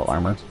use the metal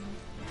armor.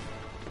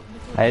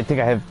 I think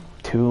I have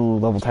 2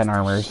 level 10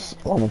 armors,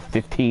 level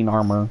 15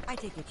 armor. I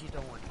take it you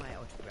don't want my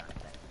autograph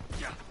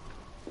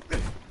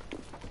then.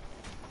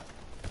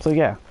 So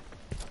yeah.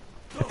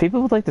 If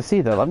people would like to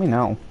see that, let me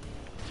know.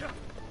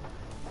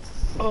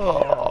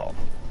 Oh.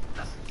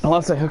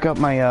 Unless I hook up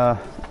my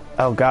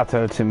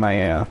Elgato to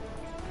my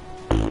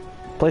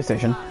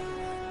PlayStation.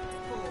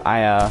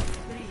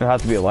 It'll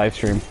have to be a live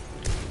stream.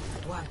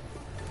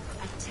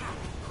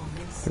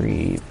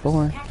 3,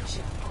 4.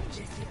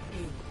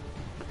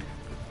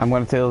 I'm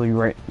gonna tell you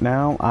right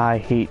now, I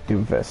hate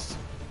Doomfist.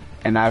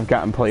 And I've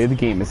gotten play of the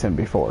game as him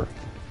before.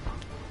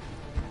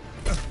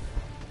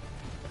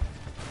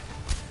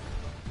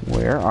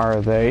 Where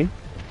are they?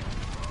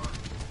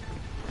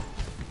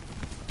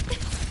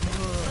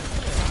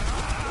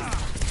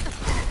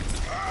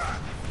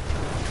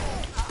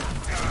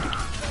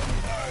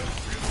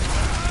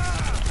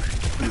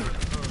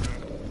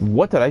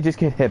 What did I just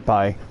get hit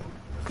by?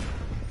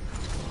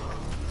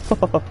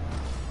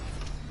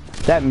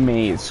 That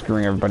Mei is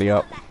screwing everybody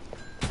up.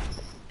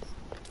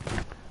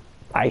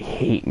 I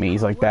hate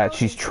Mei's like that.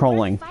 She's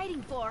trolling.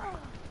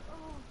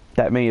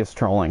 That Mei is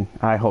trolling.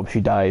 I hope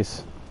she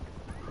dies.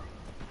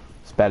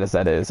 As bad as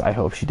that is, I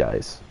hope she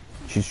dies.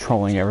 She's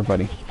trolling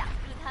everybody.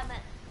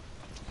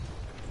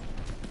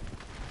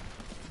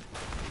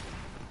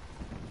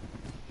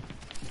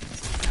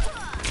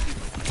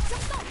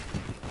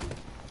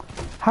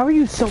 How are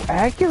you so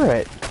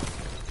accurate?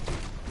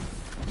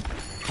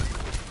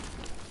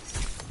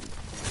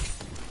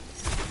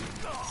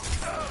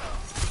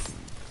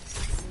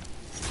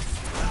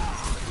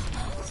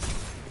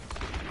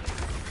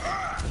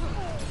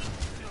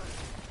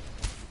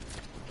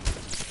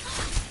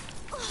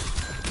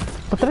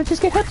 What did I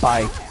just get hit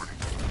by?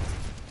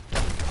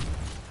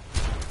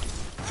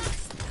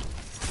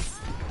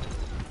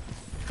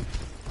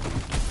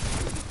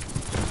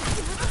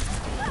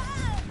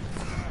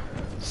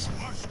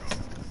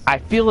 I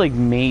feel like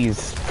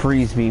May's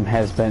freeze beam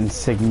has been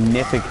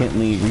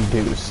significantly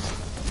reduced.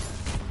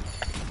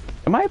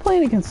 Am I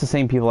playing against the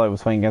same people I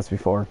was playing against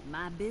before?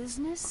 My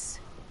business,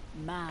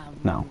 my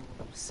No.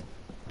 rules.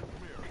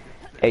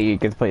 Hey, you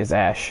get to play as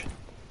Ash.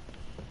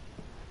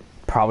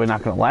 Probably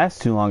not going to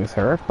last too long as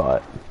her,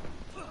 but...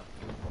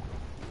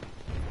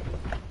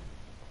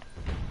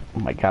 Oh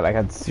my god, I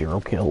got 0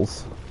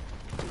 kills.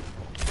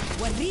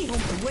 No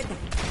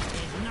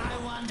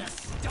one to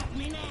stop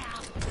me now.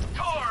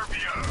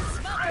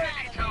 Torbjorn,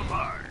 ready to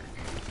mark.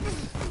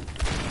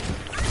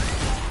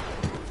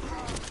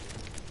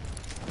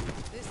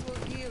 This will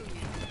heal you.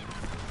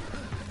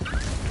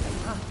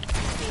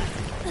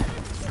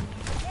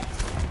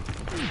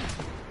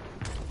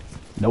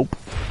 Nope.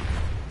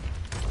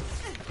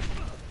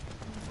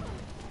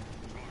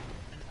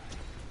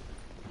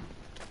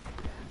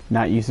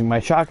 Not using my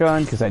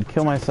shotgun because I'd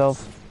kill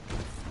myself.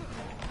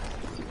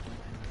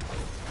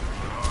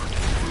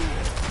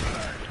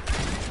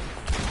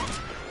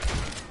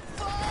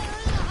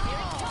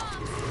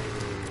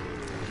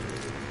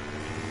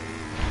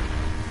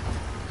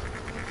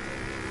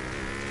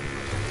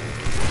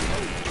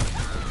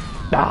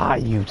 Ah,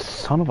 you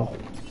son of a...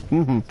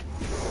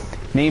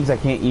 Names I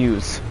can't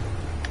use.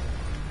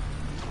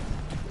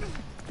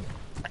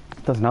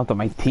 Doesn't help that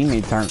my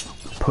teammates aren't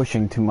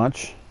pushing too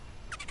much.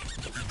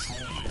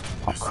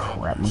 Oh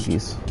crap,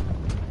 monkeys.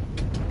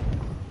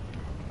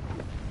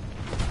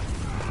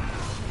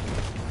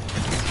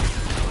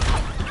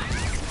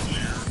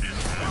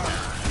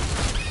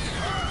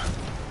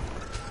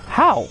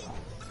 How?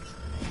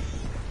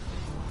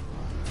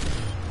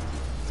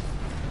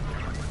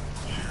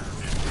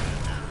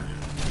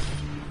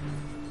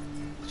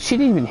 She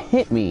didn't even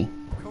hit me.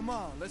 Come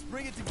on, let's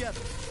bring it together.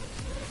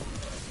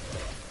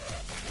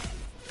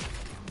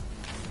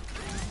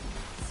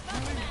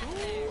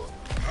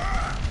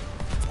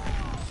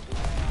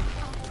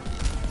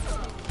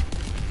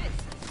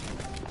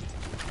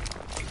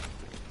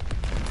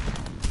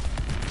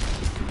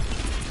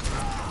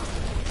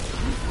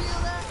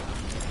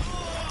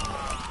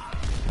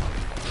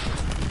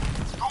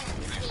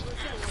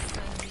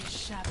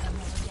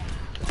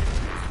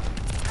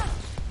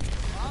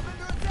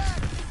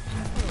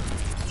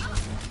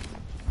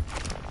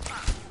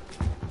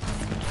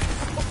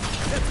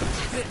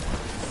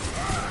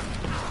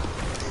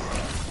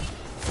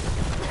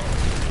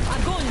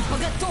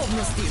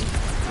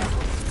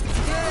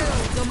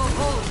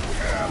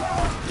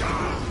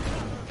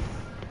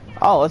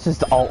 Oh, let's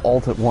just all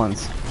ult at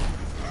once.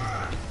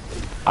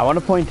 I want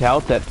to point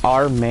out that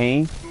our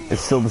Mei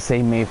is still the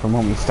same Mei from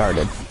when we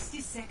started.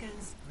 60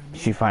 seconds.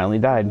 She finally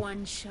died.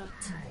 One shot,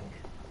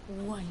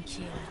 one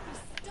kill.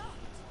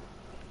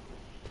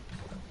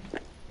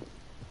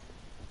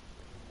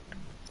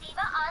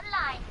 Diva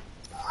online.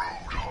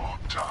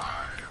 Roadhog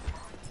time.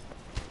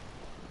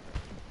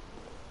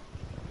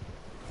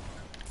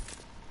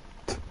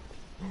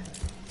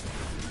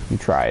 You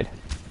tried.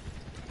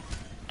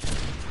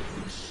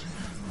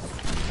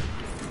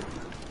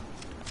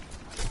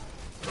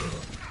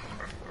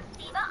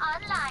 Diva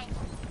online.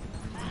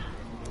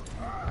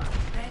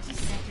 30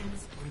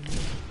 seconds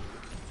remaining.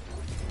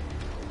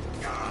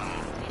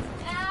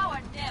 It's now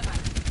or never.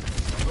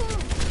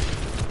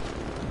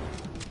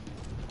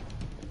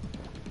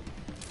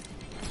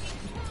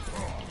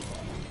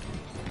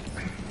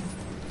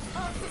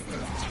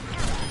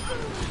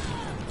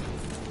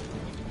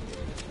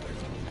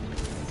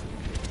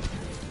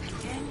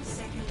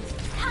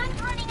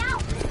 Time's running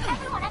out.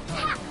 Everyone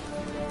attack.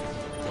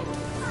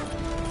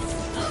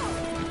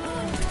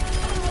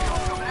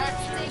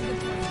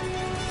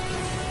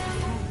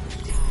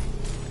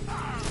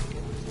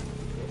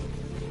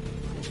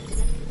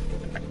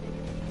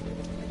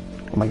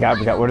 Oh my god,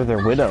 we got rid of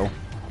their widow.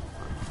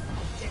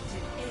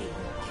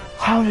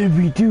 How did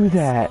we do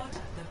that?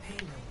 The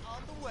payload.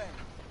 On the way.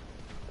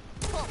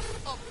 Pump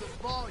up the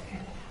volume.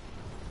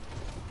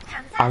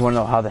 I want to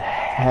know how the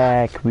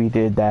heck we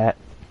did that.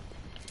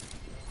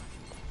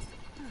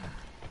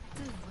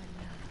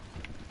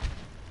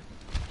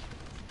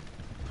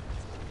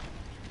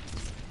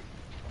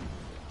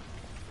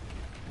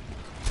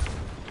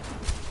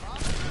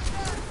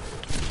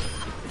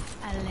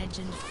 A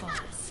legend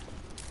falls.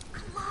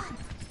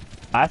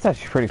 That's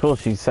actually pretty cool.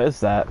 She says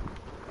that.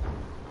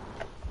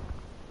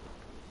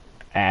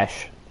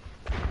 Ash.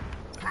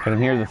 I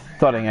can hear the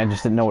thudding. I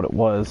just didn't know what it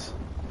was.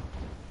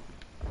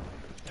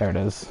 There it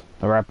is.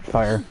 The rapid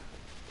fire.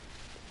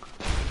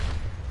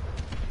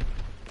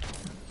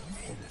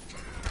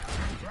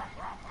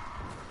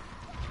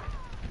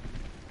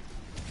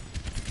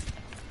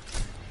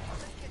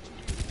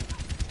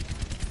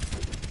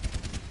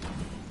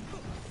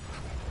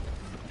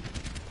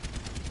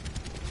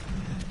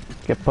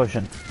 Get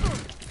pushing.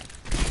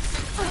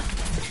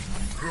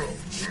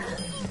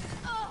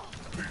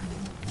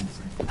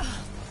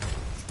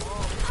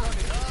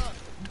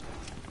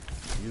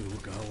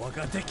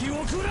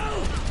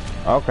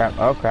 Oh crap,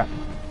 oh crap.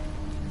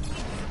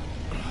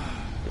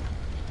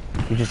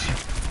 You just...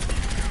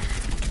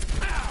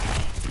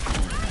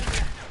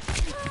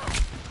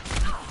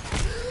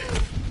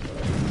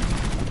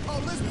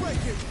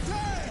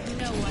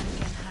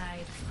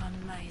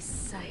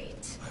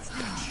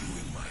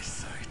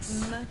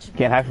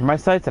 Can't hide from my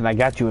sights, and I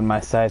got you in my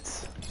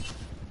sights.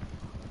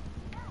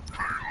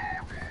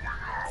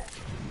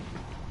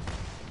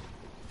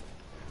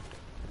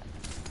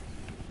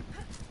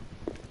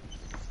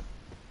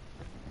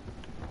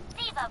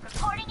 Diva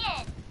reporting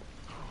in.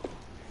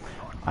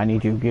 I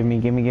need you. Give me.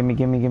 Thank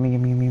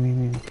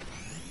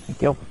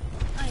you.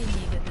 I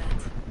needed that.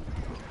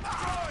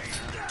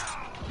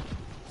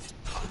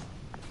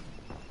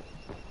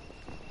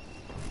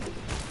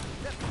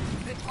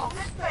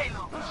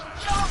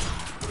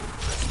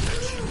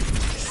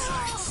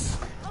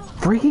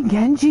 Freaking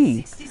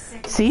Genji!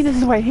 See, this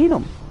is why I hate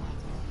him.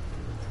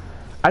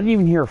 I didn't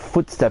even hear a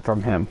footstep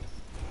from him.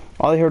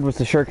 All I heard was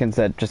the shurikens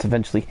that just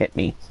eventually hit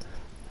me.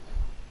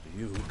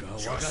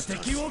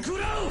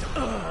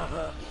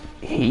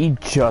 He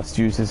just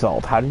used his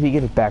ult. How did he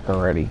get it back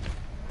already?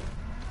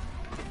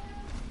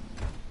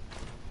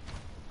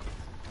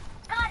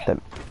 That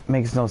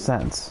makes no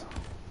sense.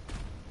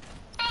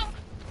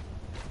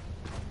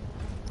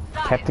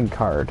 Captain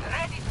Card.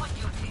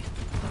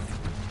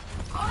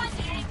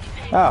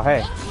 Oh,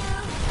 hey.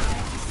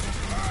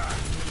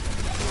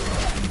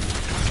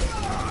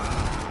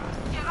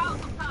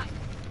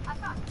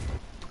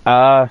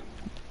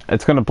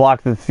 It's gonna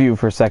block the view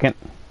for a second.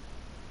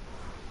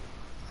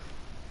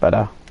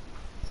 But,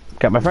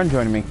 got my friend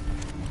joining me.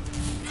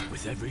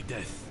 With every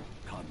death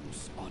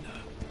comes honor.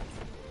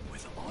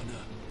 With honor.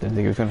 Didn't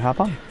think he was gonna hop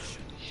on.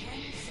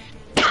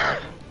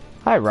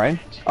 Hi, Ryan.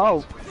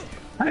 Oh,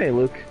 hi,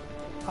 Luke.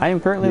 I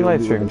am currently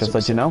live streaming, just to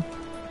let you know.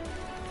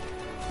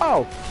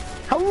 Oh,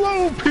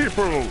 hello,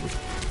 people!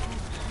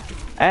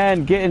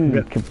 And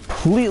getting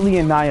completely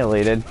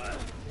annihilated.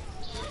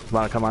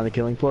 Want to come on the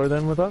killing floor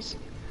then with us?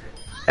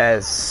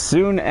 As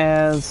soon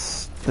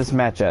as this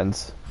match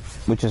ends,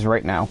 which is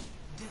right now.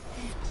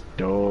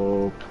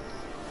 Dope.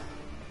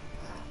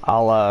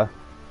 I'll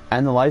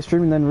end the live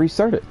stream and then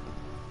restart it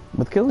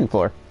with killing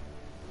floor.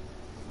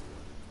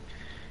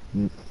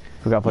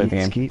 Forgot to play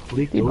the game.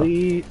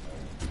 Delete.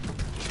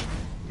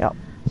 Yep.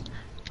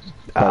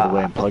 By the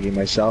way, I'm plugging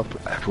myself.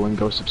 Everyone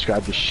go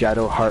subscribe to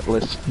Shadow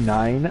Heartless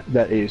 9.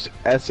 That is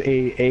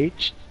SHADOW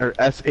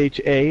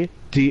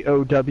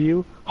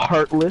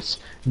Heartless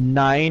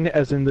 9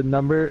 as in the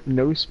number,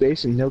 no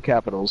space and no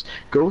capitals.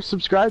 Go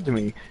subscribe to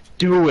me.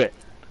 Do it.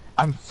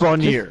 I'm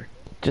funnier.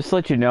 Just to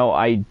let you know,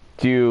 I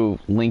do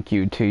link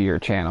you to your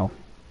channel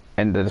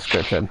in the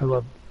description. I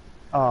love.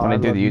 When I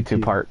do the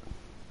YouTube part.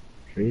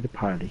 Create a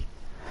party.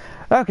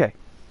 Okay,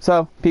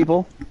 so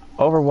people,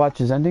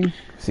 Overwatch is ending.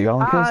 See you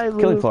all in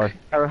killing floor.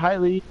 Or hi,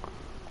 Lee.